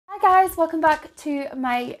guys, welcome back to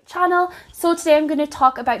my channel. So today I'm going to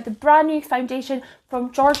talk about the brand new foundation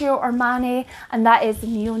from Giorgio Armani, and that is the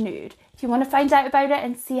Neo Nude. If you want to find out about it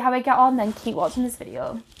and see how I get on, then keep watching this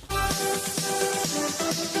video.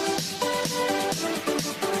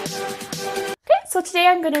 So today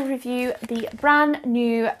I'm going to review the brand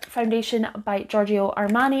new foundation by Giorgio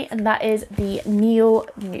Armani, and that is the Neo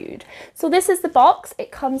Nude. So this is the box.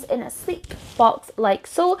 It comes in a sleek box like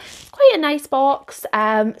so. It's quite a nice box.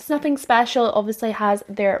 It's nothing special. Obviously has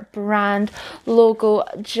their brand logo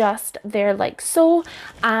just there like so.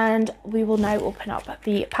 And we will now open up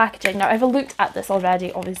the packaging. Now I've looked at this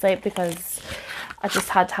already, obviously, because I just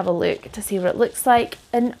had to have a look to see what it looks like.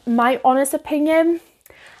 In my honest opinion,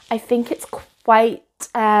 I think it's quite,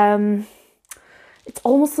 it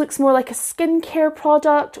almost looks more like a skincare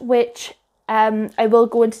product, which I will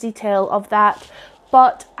go into detail of that,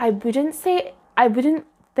 but I wouldn't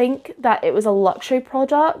think that it was a luxury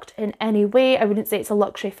product in any way. I wouldn't say it's a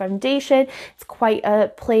luxury foundation. It's quite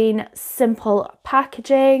a plain, simple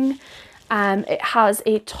packaging. It has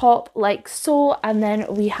a top like so, and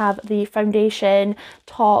then we have the foundation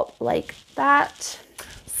top like that.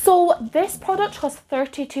 So this product cost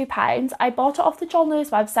 £32. I bought it off the John Lewis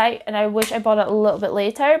website, and I wish I bought it a little bit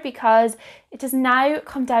later because it has now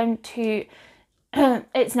come down to,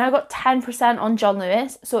 it's now got 10% on John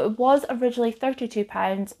Lewis. So it was originally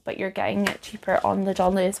 £32, but you're getting it cheaper on the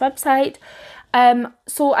John Lewis website.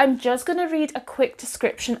 So I'm just going to read a quick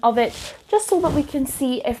description of it just so that we can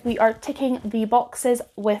see if we are ticking the boxes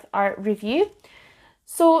with our review.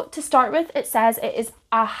 So to start with, it says it is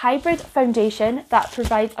a hybrid foundation that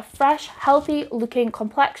provides a fresh, healthy looking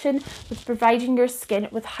complexion with providing your skin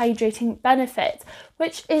with hydrating benefits,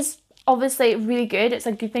 which is obviously really good. It's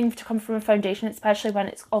a good thing to come from a foundation, especially when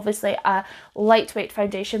it's obviously a lightweight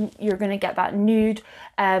foundation. You're going to get that nude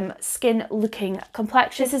skin looking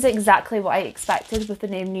complexion. This is exactly what I expected with the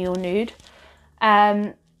name Neo Nude.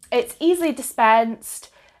 It's easily dispensed.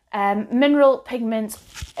 Mineral pigments.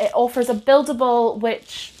 It offers a buildable,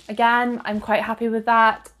 which again I'm quite happy with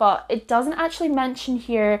that, but it doesn't actually mention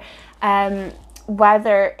here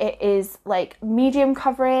whether it is like medium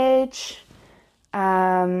coverage.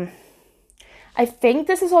 I think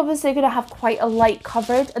this is obviously going to have quite a light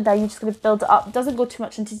coverage, and then you're just going to build it up. It doesn't go too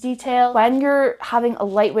much into detail. When you're having a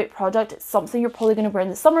lightweight product, it's something you're probably going to wear in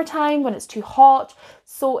the summertime when it's too hot.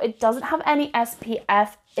 So it doesn't have any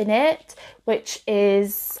SPF in it, which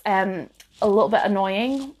is a little bit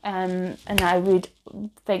annoying, and I would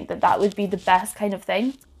think that that would be the best kind of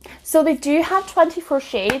thing. So they do have 24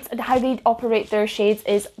 shades, and how they operate their shades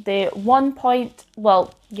is the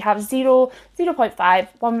you have 0, 0.5,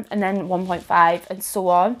 1, and then 1.5, and so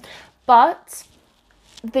on. But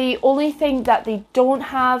the only thing that they don't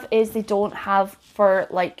have is they don't have for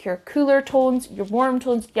like your cooler tones, your warm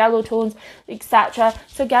tones, yellow tones, etc.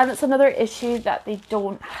 So again, it's another issue that they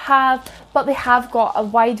don't have, but they have got a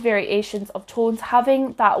wide variations of tones.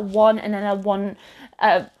 Having that 1 and then a 1,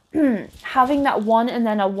 having that 1 and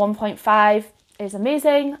then a 1.5 is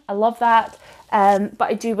amazing. I love that. But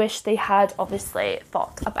I do wish they had obviously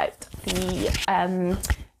thought about the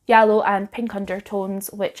yellow and pink undertones,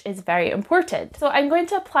 which is very important. So I'm going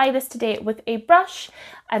to apply this today with a brush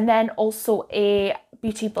and then also a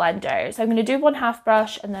beauty blender. So I'm going to do 1/2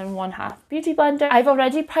 brush and then 1/2 beauty blender. I've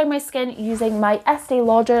already primed my skin using my Estee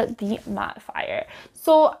Lauder, the Mattifer.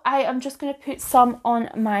 So I am just going to put some on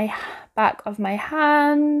my back of my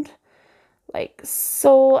hand, like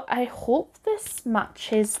so. I hope this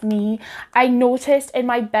matches me. I noticed in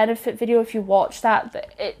my benefit video, if you watch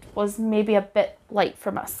that it was maybe a bit light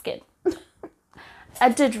for my skin. I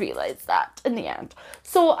did realize that in the end.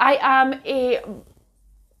 So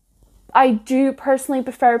I do personally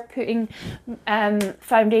prefer putting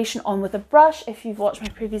foundation on with a brush. If you've watched my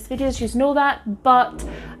previous videos, you know that, but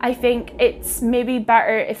I think it's maybe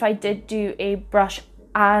better if I did do a brush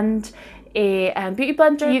and a beauty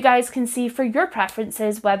blender. You guys can see for your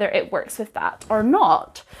preferences whether it works with that or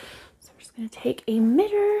not. So I'm just going to take a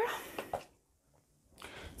mirror.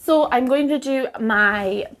 So I'm going to do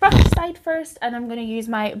my brush side first, and I'm going to use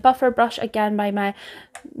my buffer brush again by my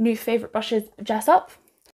new favourite brushes, Dress Up.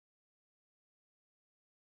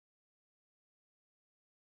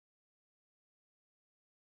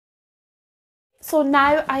 So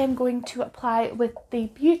now I am going to apply with the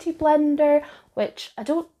beauty blender, which I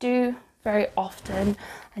don't do very often.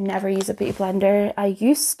 I never use a beauty blender. I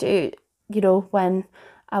used to, you know, when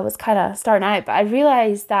I was kind of starting out, but I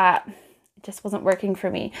realized that it just wasn't working for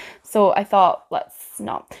me. So I thought, let's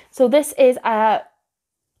not. So this is a,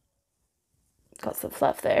 got some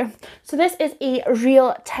fluff there. So this is a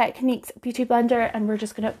Real Techniques beauty blender, and we're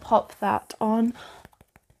just going to pop that on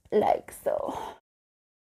like so.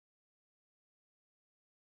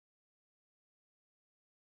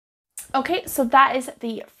 Okay, so that is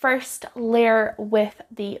the first layer with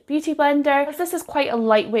the Beauty Blender. As this is quite a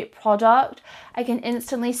lightweight product, I can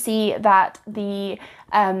instantly see that the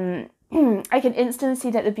Beauty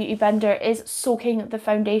Blender is soaking the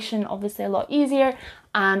foundation obviously a lot easier,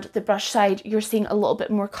 and the brush side you're seeing a little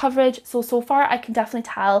bit more coverage. So far I can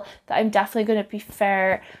definitely tell that I'm definitely going to be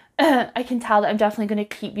fair. I can tell that I'm definitely going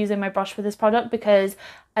to keep using my brush for this product because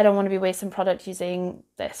I don't want to be wasting product using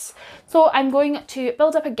this. So I'm going to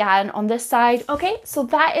build up again on this side. Okay, so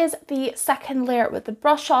that is the second layer with the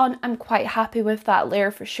brush on. I'm quite happy with that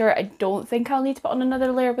layer for sure. I don't think I'll need to put on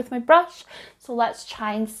another layer with my brush. So let's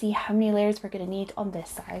try and see how many layers we're going to need on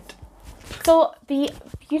this side. So the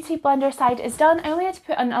Beauty Blender side is done. I only had to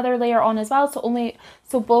put another layer on as well,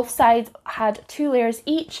 so both sides had 2 layers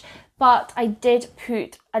each. But I did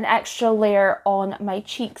put an extra layer on my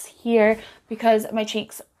cheeks here because my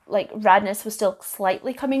cheeks, like, redness was still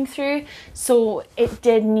slightly coming through. So it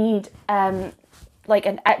did need like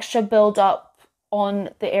an extra build up on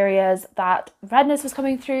the areas that redness was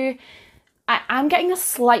coming through. I am getting a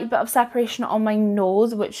slight bit of separation on my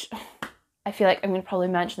nose, which I feel like I'm going to probably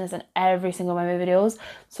mention this in every single one of my videos.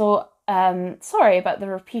 So sorry about the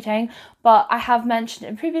repeating, but I have mentioned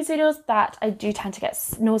in previous videos that I do tend to get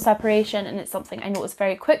nose separation, and it's something I notice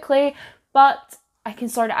very quickly, but I can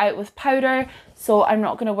sort it out with powder, so I'm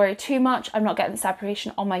not going to worry too much. I'm not getting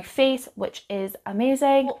separation on my face, which is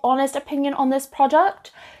amazing. Honest opinion on this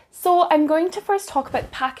product. So I'm going to first talk about the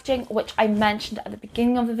packaging, which I mentioned at the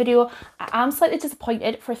beginning of the video. I am slightly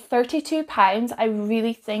disappointed. For £32, I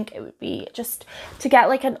really think it would be, just to get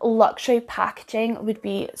like a luxury packaging would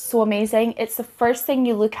be so amazing. It's the first thing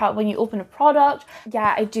you look at when you open a product.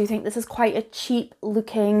 Yeah, I do think this is quite a cheap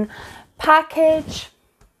looking package.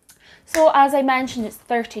 So as I mentioned, it's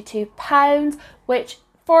 £32, which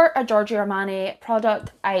for a Giorgio Armani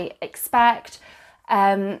product, I expect.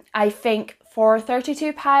 I think for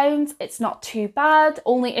 £32, it's not too bad.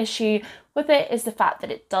 Only issue with it is the fact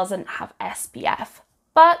that it doesn't have SPF.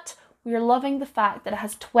 But we're loving the fact that it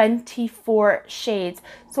has 24 shades.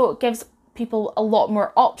 So it gives people a lot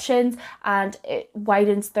more options and it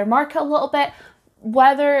widens their market a little bit.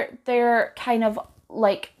 Whether they're kind of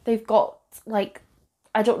like, they've got like,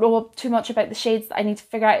 I don't know too much about the shades that I need to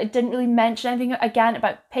figure out. It didn't really mention anything again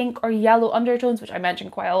about pink or yellow undertones, which I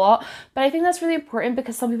mentioned quite a lot. But I think that's really important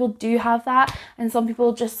because some people do have that, and some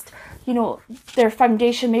people just, you know, their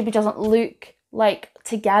foundation maybe doesn't look like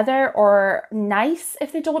together or nice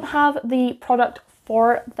if they don't have the product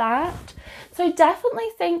for that. So I definitely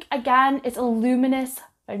think, again, it's a luminous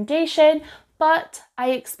foundation, but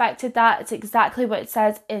I expected that. It's exactly what it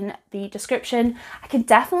says in the description. I can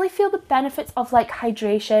definitely feel the benefits of like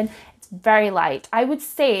hydration. It's very light. I would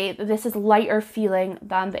say that this is lighter feeling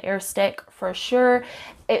than the Airstick for sure.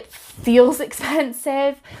 It feels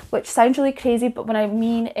expensive, which sounds really crazy, but what I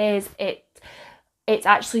mean is it's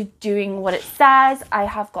actually doing what it says. I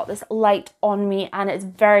have got this light on me and it's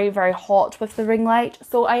very, very hot with the ring light.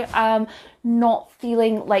 So I am not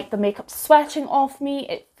feeling like the makeup sweating off me.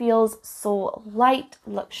 It feels so light,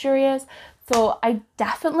 luxurious. So I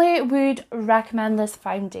definitely would recommend this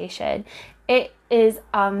foundation. It is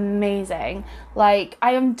amazing. Like,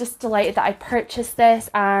 I am just delighted that I purchased this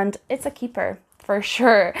and it's a keeper. For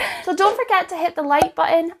sure. So don't forget to hit the like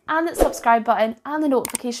button and the subscribe button and the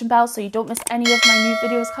notification bell so you don't miss any of my new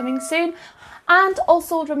videos coming soon. And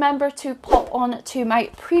also remember to pop on to my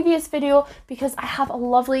previous video because I have a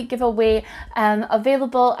lovely giveaway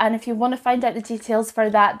available, and if you want to find out the details for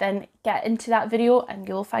that, then get into that video and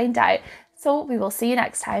you'll find out. So we will see you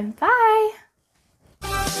next time. Bye!